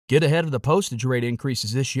Get ahead of the postage rate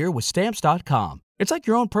increases this year with Stamps.com. It's like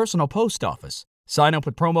your own personal post office. Sign up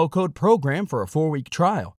with promo code PROGRAM for a 4-week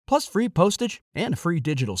trial, plus free postage and a free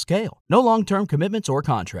digital scale. No long-term commitments or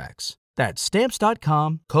contracts. That's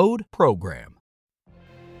Stamps.com, code PROGRAM.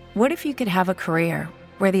 What if you could have a career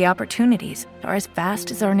where the opportunities are as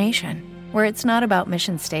vast as our nation, where it's not about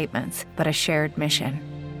mission statements, but a shared mission?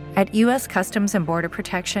 At U.S. Customs and Border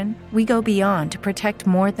Protection, we go beyond to protect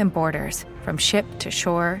more than borders. From ship to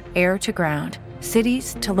shore, air to ground,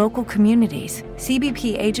 cities to local communities,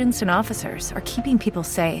 CBP agents and officers are keeping people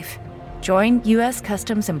safe. Join U.S.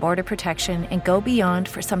 Customs and Border Protection and go beyond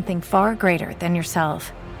for something far greater than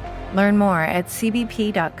yourself. Learn more at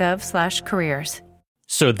cbp.gov/careers.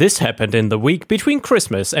 So this happened in the week between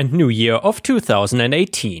Christmas and New Year of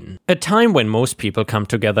 2018, a time when most people come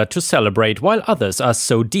together to celebrate while others are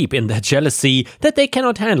so deep in their jealousy that they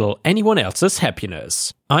cannot handle anyone else's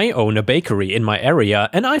happiness. I own a bakery in my area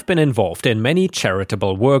and I've been involved in many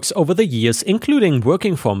charitable works over the years, including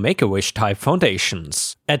working for Make-A-Wish type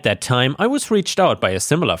foundations. At that time, I was reached out by a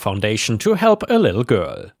similar foundation to help a little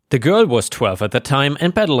girl. The girl was 12 at the time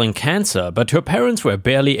and battling cancer, but her parents were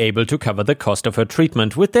barely able to cover the cost of her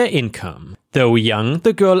treatment with their income. Though young,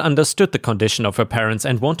 the girl understood the condition of her parents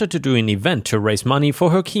and wanted to do an event to raise money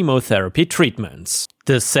for her chemotherapy treatments.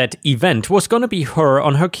 The said event was gonna be her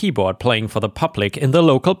on her keyboard playing for the public in the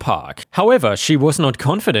local park. However, she was not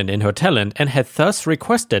confident in her talent and had thus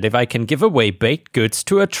requested if I can give away baked goods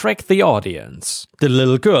to attract the audience. The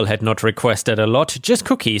little girl had not requested a lot, just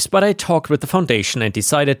cookies, but I talked with the foundation and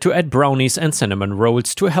decided to add brownies and cinnamon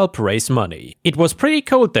rolls to help raise money. It was pretty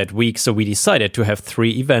cold that week, so we decided to have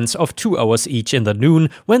 3 events of 2 hours each in the noon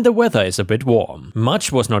when the weather is a bit warm.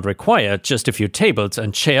 Much was not required, just a few tables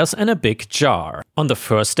and chairs and a big jar. On the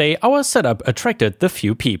first day, our setup attracted the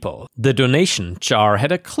few people. The donation jar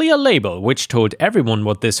had a clear label which told everyone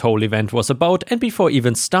what this whole event was about, and before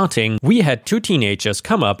even starting, we had 2 teenagers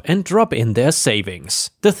come up and drop in their savings.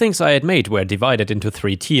 The things I had made were divided into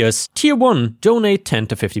 3 tiers. Tier 1, donate 10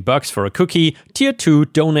 to $50 for a cookie. Tier 2,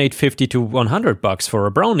 donate $50 to $100 for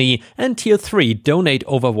a brownie. And Tier 3, donate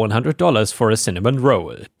over $100 for a cinnamon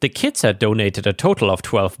roll. The kids had donated a total of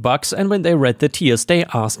 $12, and when they read the tiers, they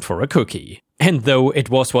asked for a cookie. And though it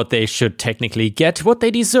was what they should technically get, what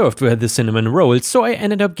they deserved were the cinnamon rolls, so I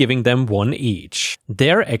ended up giving them 1 each.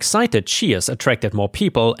 Their excited cheers attracted more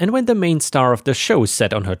people, and when the main star of the show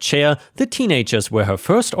sat on her chair, the teenagers were her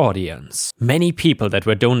first audience. Many people that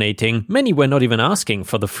were donating, many were not even asking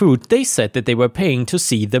for the food, they said that they were paying to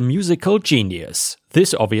see the musical genius.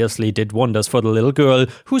 This obviously did wonders for the little girl,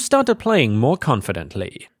 who started playing more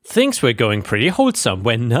confidently. Things were going pretty wholesome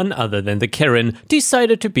when none other than the Karen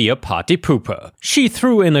decided to be a party pooper. She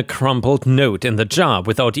threw in a crumpled note in the jar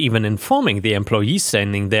without even informing the employees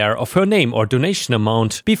standing there of her name or donation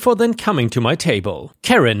amount before then coming to my table.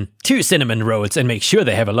 Karen, 2 cinnamon rolls and make sure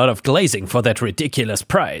they have a lot of glazing for that ridiculous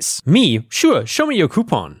price. Me, sure, show me your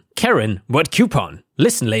coupon. Karen, what coupon?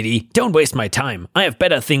 Listen, lady, don't waste my time. I have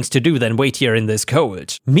better things to do than wait here in this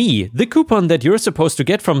cold. Me, the coupon that you're supposed to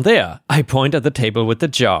get from there. I point at the table with the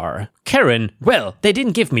jar. Karen, well, they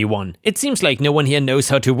didn't give me one. It seems like no one here knows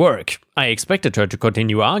how to work. I expected her to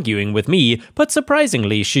continue arguing with me, but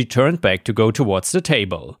surprisingly she turned back to go towards the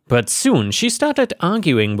table. But soon she started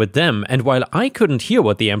arguing with them, and while I couldn't hear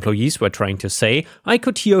what the employees were trying to say, I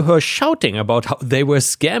could hear her shouting about how they were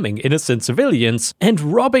scamming innocent civilians and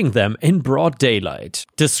robbing them in broad daylight.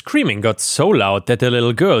 The screaming got so loud that the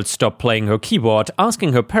little girl stopped playing her keyboard,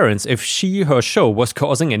 asking her parents if her show was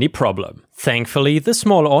causing any problem. Thankfully, the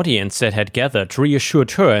small audience that had gathered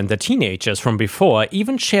reassured her, and the teenagers from before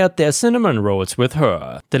even shared their cinnamon rolls with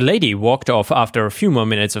her. The lady walked off after a few more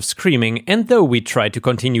minutes of screaming, and though we tried to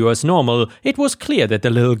continue as normal, it was clear that the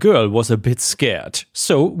little girl was a bit scared.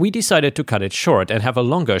 So we decided to cut it short and have a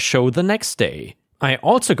longer show the next day. I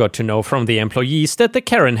also got to know from the employees that the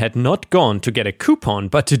Karen had not gone to get a coupon,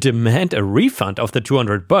 but to demand a refund of the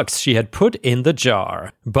 $200 she had put in the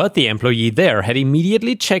jar. But the employee there had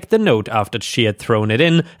immediately checked the note after she had thrown it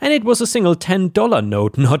in, and it was a single $10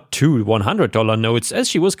 note, not 2 $100 notes as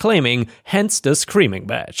she was claiming, hence the screaming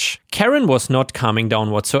badge. Karen was not calming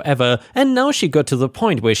down whatsoever, and now she got to the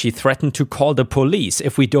point where she threatened to call the police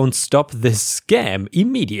if we don't stop this scam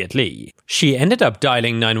immediately. She ended up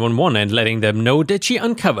dialing 911 and letting them know that she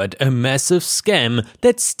uncovered a massive scam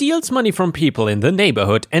that steals money from people in the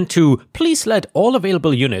neighborhood, and to please let all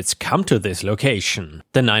available units come to this location.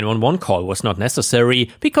 The 911 call was not necessary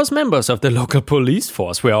because members of the local police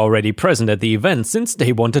force were already present at the event since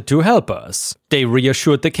they wanted to help us. They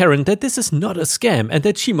reassured the Karen that this is not a scam and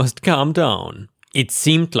that she must calm down. It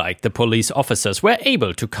seemed like the police officers were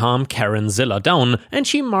able to calm Karen Zilla down, and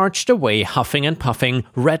she marched away huffing and puffing,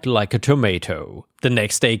 red like a tomato. The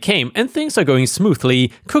next day came and things are going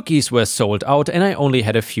smoothly. Cookies were sold out and I only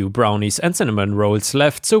had a few brownies and cinnamon rolls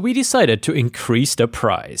left, so we decided to increase the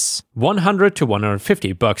price. $100 to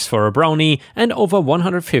 $150 for a brownie and over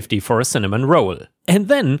 $150 for a cinnamon roll. And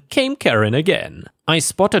then came Karen again. I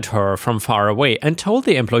spotted her from far away and told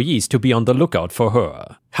the employees to be on the lookout for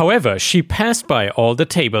her. However, she passed by all the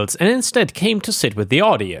tables and instead came to sit with the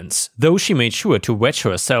audience, though she made sure to wedge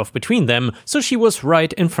herself between them, so she was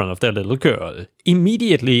right in front of the little girl.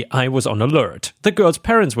 Immediately, I was on alert. The girl's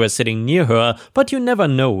parents were sitting near her, but you never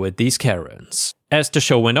know with these Karens. As the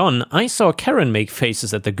show went on, I saw Karen make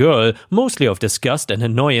faces at the girl, mostly of disgust and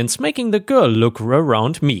annoyance, making the girl look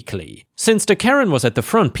around meekly. Since the Karen was at the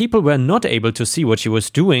front, people were not able to see what she was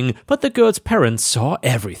doing, but the girl's parents saw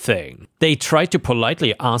everything. They tried to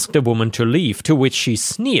politely ask the woman to leave, to which she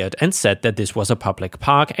sneered and said that this was a public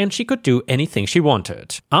park and she could do anything she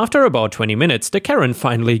wanted. After about 20 minutes, the Karen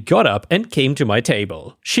finally got up and came to my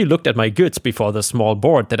table. She looked at my goods before the small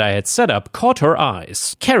board that I had set up caught her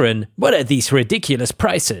eyes. "Karen, what are these ridiculous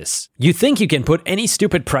prices? You think you can put any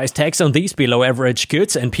stupid price tags on these below average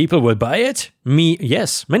goods and people will buy it?" Me,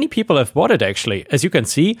 yes, many people have bought it actually. As you can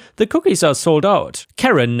see, the cookies are sold out.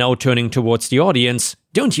 Karen, now turning towards the audience,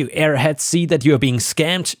 "Don't you airheads see that you are being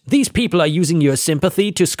scammed? These people are using your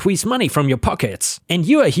sympathy to squeeze money from your pockets. And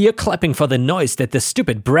you are here clapping for the noise that the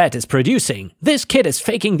stupid brat is producing. This kid is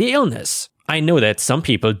faking the illness." I know that some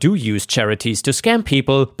people do use charities to scam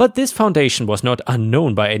people, but this foundation was not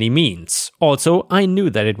unknown by any means. Also, I knew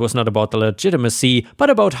that it was not about the legitimacy, but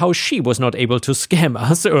about how she was not able to scam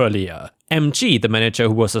us earlier. MG, the manager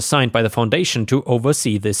who was assigned by the foundation to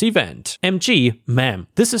oversee this event. "MG, ma'am,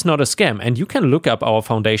 this is not a scam and you can look up our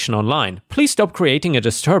foundation online. Please stop creating a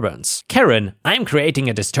disturbance." Karen, "I'm creating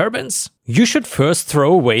a disturbance? You should first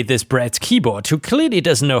throw away this brat's keyboard who clearly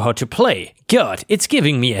doesn't know how to play. God, it's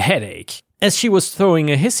giving me a headache." As she was throwing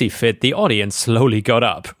a hissy fit, the audience slowly got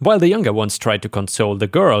up. While the younger ones tried to console the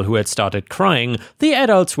girl who had started crying, the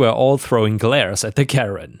adults were all throwing glares at the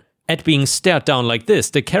Karen. At being stared down like this,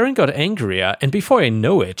 the Karen got angrier, and before I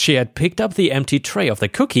know it, she had picked up the empty tray of the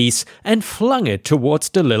cookies and flung it towards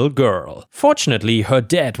the little girl. Fortunately, her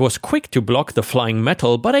dad was quick to block the flying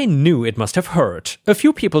metal, but I knew it must have hurt. A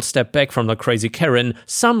few people stepped back from the crazy Karen,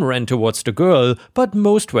 some ran towards the girl, but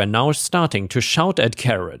most were now starting to shout at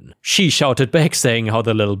Karen. She shouted back saying how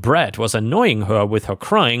the little brat was annoying her with her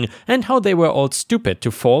crying and how they were all stupid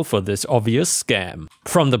to fall for this obvious scam.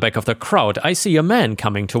 From the back of the crowd, I see a man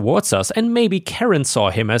coming towards us, and maybe Karen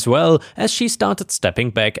saw him as well, as she started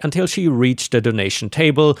stepping back until she reached the donation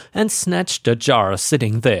table and snatched the jar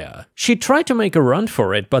sitting there. She tried to make a run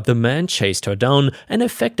for it, but the man chased her down and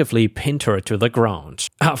effectively pinned her to the ground.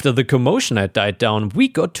 After the commotion had died down, we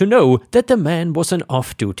got to know that the man was an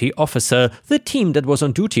off-duty officer. The team that was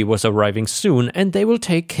on duty was arriving soon and they will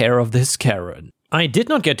take care of this Karen. I did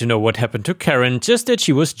not get to know what happened to Karen, just that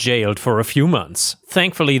she was jailed for a few months.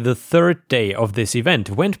 Thankfully, the third day of this event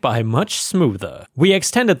went by much smoother. We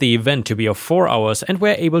extended the event to be of 4 hours and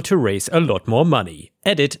were able to raise a lot more money.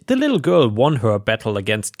 Edit, the little girl won her battle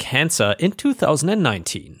against cancer in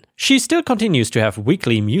 2019. She still continues to have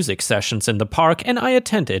weekly music sessions in the park and I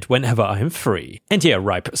attend it whenever I'm free. And yeah,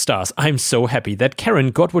 Ripe Stars, I'm so happy that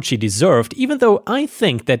Karen got what she deserved, even though I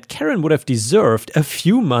think that Karen would have deserved a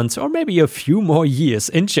few months or maybe a few more years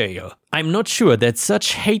in jail. I'm not sure that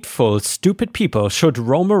such hateful, stupid people should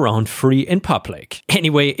roam around free in public.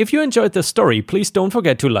 Anyway, if you enjoyed the story, please don't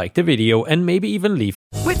forget to like the video and maybe even leave.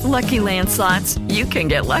 With Lucky Land Slots, you can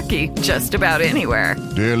get lucky just about anywhere.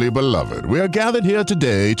 Dearly beloved, we are gathered here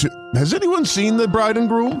today to... Has anyone seen the bride and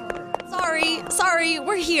groom? Sorry,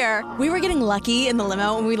 we're here. We were getting lucky in the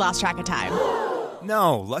limo and we lost track of time.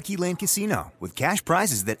 No, Lucky Land Casino, with cash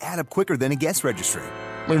prizes that add up quicker than a guest registry.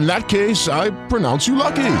 In that case, I pronounce you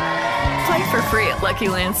lucky. Play for free at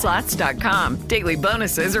LuckyLandSlots.com. Daily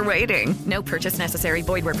bonuses are waiting. No purchase necessary.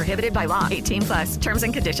 Void where prohibited by law. 18+. Terms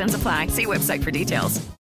and conditions apply. See website for details.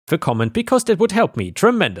 A comment because that would help me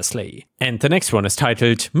tremendously. And the next one is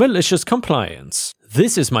titled Malicious Compliance.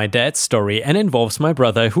 This is my dad's story and involves my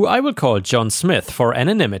brother, who I will call John Smith for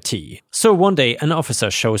anonymity. So one day an officer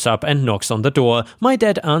shows up and knocks on the door. My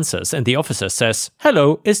dad answers and the officer says,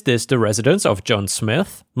 "Hello, is this the residence of John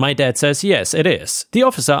Smith?" My dad says yes, it is. The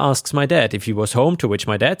officer asks my dad if he was home, to which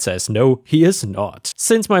my dad says no, he is not.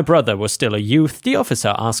 Since my brother was still a youth, the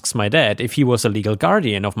officer asks my dad if he was a legal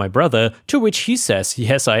guardian of my brother, to which he says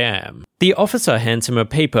yes, I am. The officer hands him a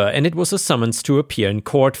paper and it was a summons to appear in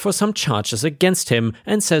court for some charges against him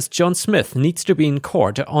and says John Smith needs to be in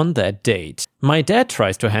court on that date. My dad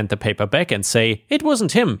tries to hand the paper back and say, "It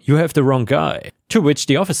wasn't him, you have the wrong guy." To which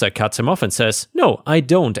the officer cuts him off and says, "No, I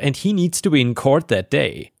don't, and he needs to be in court that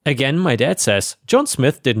day." Again, my dad says, "John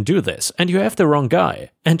Smith didn't do this, and you have the wrong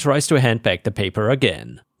guy," and tries to hand back the paper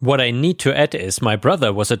again. What I need to add is my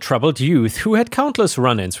brother was a troubled youth who had countless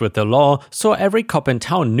run-ins with the law, so every cop in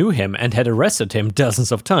town knew him and had arrested him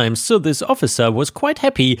dozens of times, so this officer was quite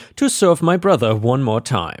happy to serve my brother one more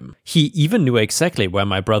time. He even knew exactly where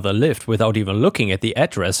my brother lived without even looking at the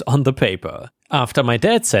address on the paper. After my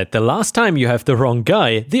dad said the last time you have the wrong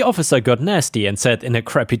guy, the officer got nasty and said in a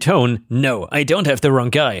crappy tone, "No, I don't have the wrong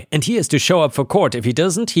guy, and he has to show up for court. If he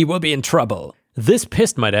doesn't, he will be in trouble." This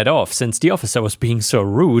pissed my dad off since the officer was being so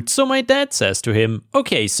rude, so my dad says to him,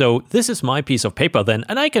 "Okay, so this is my piece of paper then,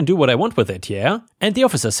 and I can do what I want with it, yeah?" And the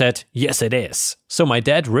officer said, "Yes, it is." So my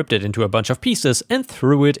dad ripped it into a bunch of pieces and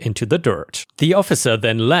threw it into the dirt. The officer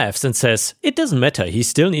then laughs and says, "It doesn't matter, he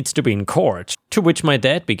still needs to be in court." To which my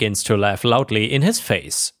dad begins to laugh loudly in his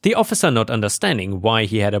face. The officer not understanding why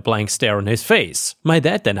he had a blank stare on his face. My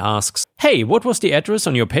dad then asks, "Hey, what was the address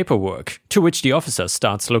on your paperwork?" To which the officer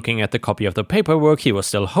starts looking at the copy of the paperwork he was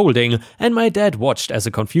still holding, and my dad watched as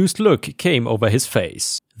a confused look came over his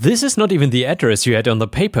face. "This is not even the address you had on the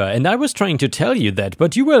paper, and I was trying to tell you that,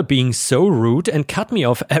 but you were being so rude and cut me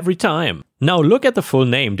off every time. Now look at the full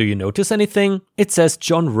name, do you notice anything? It says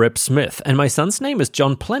John Rip Smith, and my son's name is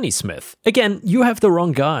John Plenty Smith. Again, you have the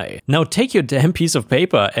wrong guy. Now take your damn piece of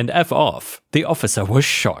paper and F off." The officer was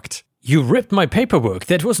shocked. "You ripped my paperwork,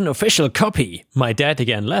 that was an official copy." My dad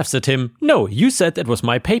again laughs at him. "No, you said that was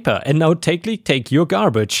my paper, and now take your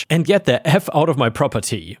garbage and get the F out of my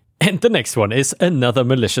property." And the next one is another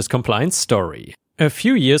malicious compliance story. A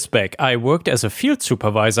few years back, I worked as a field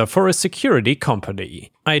supervisor for a security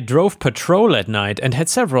company. I drove patrol at night and had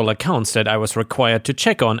several accounts that I was required to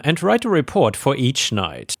check on and write a report for each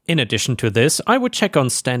night. In addition to this, I would check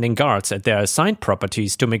on standing guards at their assigned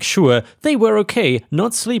properties to make sure they were okay,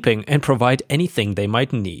 not sleeping, and provide anything they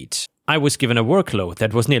might need. I was given a workload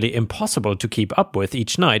that was nearly impossible to keep up with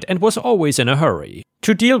each night and was always in a hurry.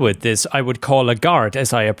 To deal with this, I would call a guard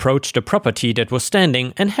as I approached a property that was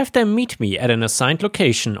standing and have them meet me at an assigned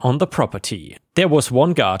location on the property. There was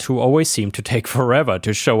one guard who always seemed to take forever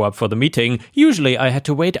to show up for the meeting. Usually I had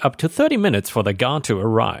to wait up to 30 minutes for the guard to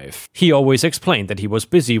arrive. He always explained that he was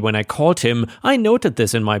busy when I called him. I noted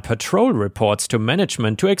this in my patrol reports to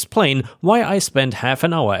management to explain why I spent half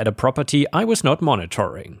an hour at a property I was not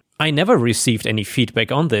monitoring. I never received any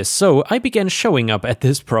feedback on this, so I began showing up at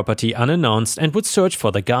this property unannounced and would search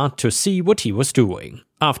for the guard to see what he was doing.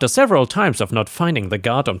 After several times of not finding the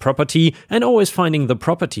guard on property and always finding the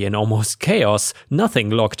property in almost chaos,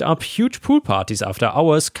 nothing locked up, huge pool parties after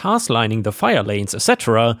hours, cars lining the fire lanes,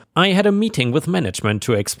 etc., I had a meeting with management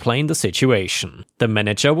to explain the situation. The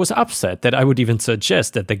manager was upset that I would even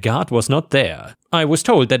suggest that the guard was not there. I was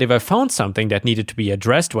told that if I found something that needed to be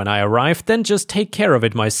addressed when I arrived, then just take care of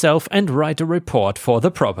it myself and write a report for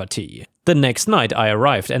the property. The next night I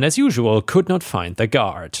arrived and as usual could not find the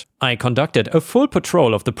guard. I conducted a full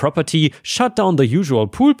patrol of the property, shut down the usual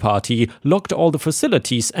pool party, locked all the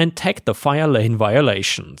facilities and tagged the fire lane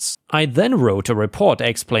violations. I then wrote a report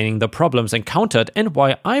explaining the problems encountered and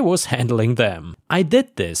why I was handling them. I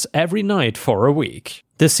did this every night for a week.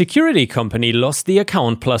 The security company lost the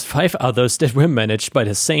account plus 5 others that were managed by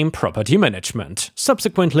the same property management.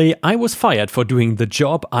 Subsequently, I was fired for doing the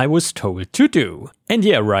job I was told to do. And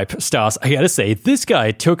yeah, Ripe Stars, I gotta say, this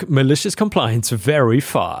guy took malicious compliance very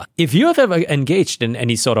far. If you have ever engaged in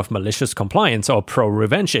any sort of malicious compliance or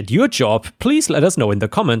pro-revenge at your job, please let us know in the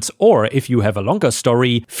comments, or if you have a longer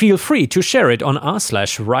story, feel free to share it on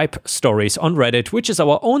r/Ripe Stories on Reddit, which is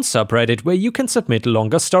our own subreddit where you can submit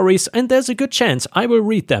longer stories and there's a good chance I will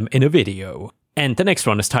read them in a video. And the next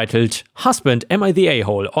one is titled, Husband, Am I the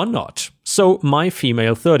A-hole or not? So my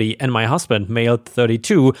female 30 and my husband, male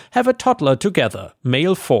 32, have a toddler together,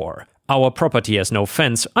 male 4. Our property has no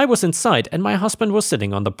fence. I was inside and my husband was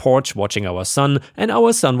sitting on the porch watching our son, and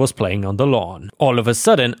our son was playing on the lawn. All of a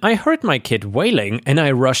sudden, I heard my kid wailing and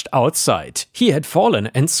I rushed outside. He had fallen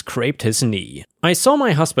and scraped his knee. I saw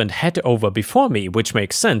my husband head over before me, which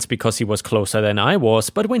makes sense because he was closer than I was,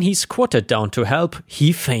 but when he squatted down to help,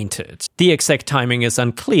 he fainted. The exact timing is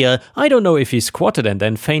unclear. I don't know if he squatted and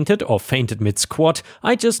then fainted or fainted mid-squat.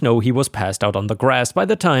 I just know he was passed out on the grass by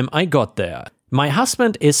the time I got there. My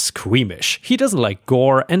husband is squeamish. He doesn't like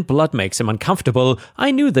gore and blood makes him uncomfortable. I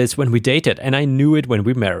knew this when we dated and I knew it when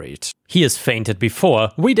we married. He has fainted before.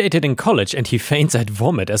 We dated in college and he faints at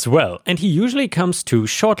vomit as well, and he usually comes to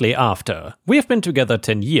shortly after. We have been together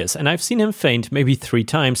 10 years and I've seen him faint maybe 3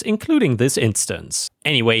 times, including this instance.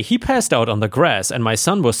 Anyway, he passed out on the grass and my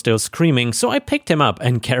son was still screaming, so I picked him up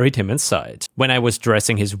and carried him inside. When I was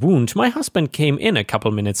dressing his wound, my husband came in a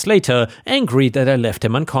couple minutes later, angry that I left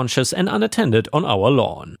him unconscious and unattended on our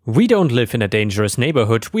lawn. We don't live in a dangerous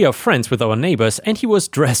neighborhood, we are friends with our neighbors, and he was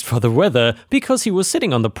dressed for the weather because he was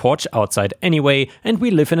sitting on the porch outside anyway, and we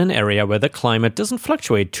live in an area where the climate doesn't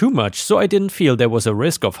fluctuate too much, so I didn't feel there was a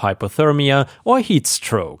risk of hypothermia or heat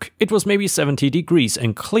stroke. It was maybe 70 degrees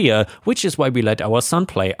and clear, which is why we let our son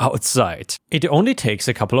play outside. It only takes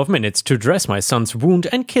a couple of minutes to dress my son's wound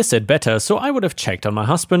and kiss it better, so I would have checked on my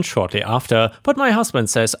husband shortly after, but my husband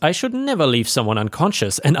says I should never leave someone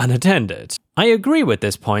unconscious and unattended. I agree with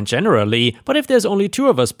this point generally, but if there's only 2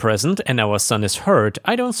 of us present and our son is hurt,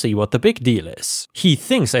 I don't see what the big deal is. He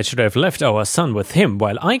thinks I should have left our son with him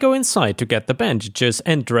while I go inside to get the bandages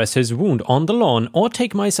and dress his wound on the lawn, or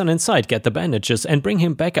take my son inside, get the bandages and bring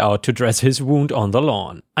him back out to dress his wound on the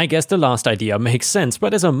lawn. I guess the last idea makes sense,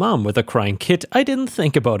 but as a mom with a crying kid, I didn't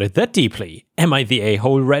think about it that deeply. Am I the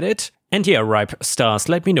a-hole, Reddit? And yeah, Ripe Stars,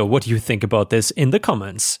 let me know what you think about this in the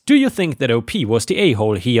comments. Do you think that OP was the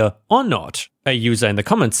a-hole here or not? A user in the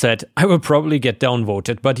comments said, I will probably get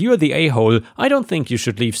downvoted, but you're the a-hole. I don't think you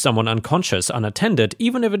should leave someone unconscious unattended,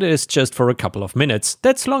 even if it is just for a couple of minutes.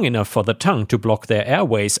 That's long enough for the tongue to block their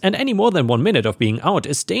airways, and any more than 1 minute of being out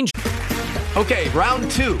is dangerous. Okay,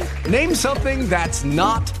 round 2. Name something that's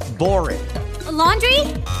not boring. A laundry?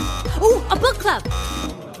 Ooh, a book club.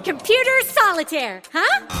 Computer solitaire,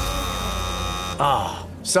 huh? Ah, oh,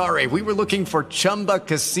 sorry, we were looking for Chumba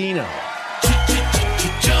Casino.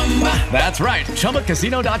 That's right,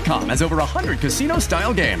 ChumbaCasino.com has over 100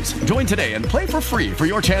 casino-style games. Join today and play for free for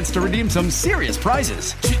your chance to redeem some serious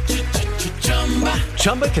prizes.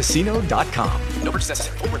 ChumbaCasino.com. No purchase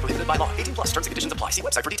necessary. Void where prohibited by law. 18+ terms and conditions apply. See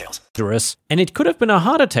website for details. And it could have been a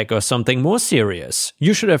heart attack or something more serious.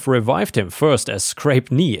 You should have revived him first, as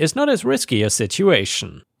scraped knee is not as risky a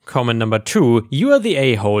situation. Comment number 2, you are the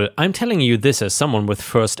a-hole. I'm telling you this as someone with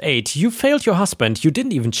first aid. You failed your husband, you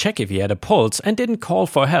didn't even check if he had a pulse and didn't call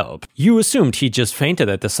for help. You assumed he just fainted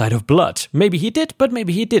at the sight of blood. Maybe he did, but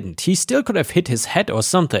maybe he didn't. He still could have hit his head or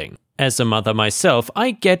something. As a mother myself, I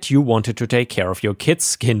get you wanted to take care of your kid's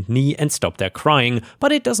skinned knee and stop their crying,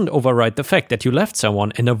 but it doesn't override the fact that you left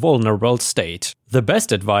someone in a vulnerable state. The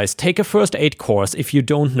best advice, take a first aid course if you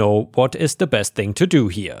don't know what is the best thing to do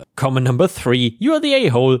here. Comment number 3, you are the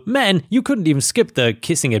a-hole. Man, you couldn't even skip the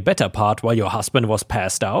kissing it better part while your husband was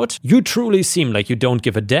passed out. You truly seem like you don't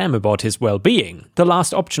give a damn about his well-being. The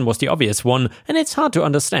last option was the obvious one, and it's hard to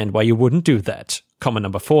understand why you wouldn't do that. Comment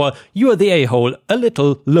number 4, you are the a-hole. A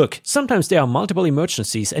little. Look, sometimes there are multiple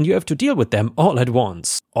emergencies and you have to deal with them all at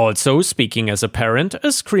once. Also, speaking as a parent,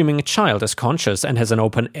 a screaming child is conscious and has an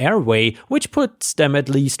open airway, which puts them at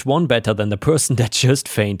least one better than the person that just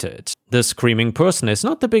fainted. The screaming person is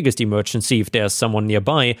not the biggest emergency if there's someone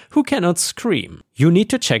nearby who cannot scream. You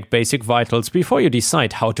need to check basic vitals before you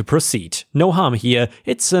decide how to proceed. No harm here,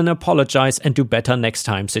 it's an apologize and do better next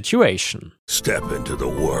time situation. Step into the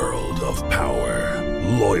world of power,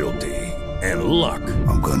 loyalty, and luck.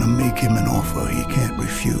 I'm gonna make him an offer he can't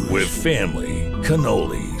refuse. With family,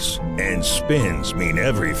 cannolis, and spins mean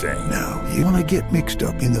everything. Now, you wanna get mixed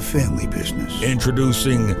up in the family business.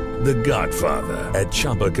 Introducing The Godfather at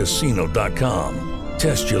ChumbaCasino.com.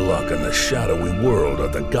 Test your luck in the shadowy world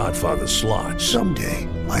of The Godfather slot. Someday,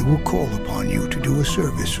 I will call upon you to do a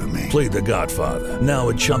service for me. Play The Godfather, now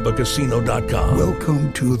at ChumbaCasino.com.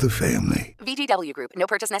 Welcome to the family. VGW Group. No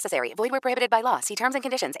purchase necessary. Void where prohibited by law. See terms and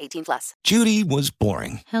conditions. 18+. Judy was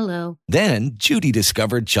boring. Hello. Then Judy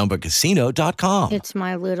discovered ChumbaCasino.com. It's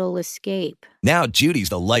my little escape. Now Judy's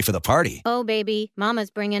the life of the party. Oh, baby, mama's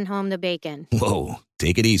bringing home the bacon. Whoa,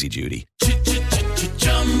 take it easy, Judy.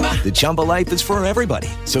 The Chumba life is for everybody.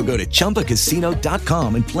 So go to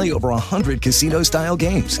ChumbaCasino.com and play over 100 casino-style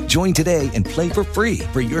games. Join today and play for free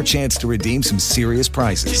for your chance to redeem some serious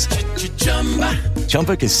prizes.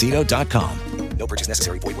 ChumbaCasino.com. No purchase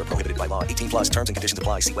necessary. Void where prohibited by law. 18+ terms and conditions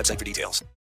apply. See website for details.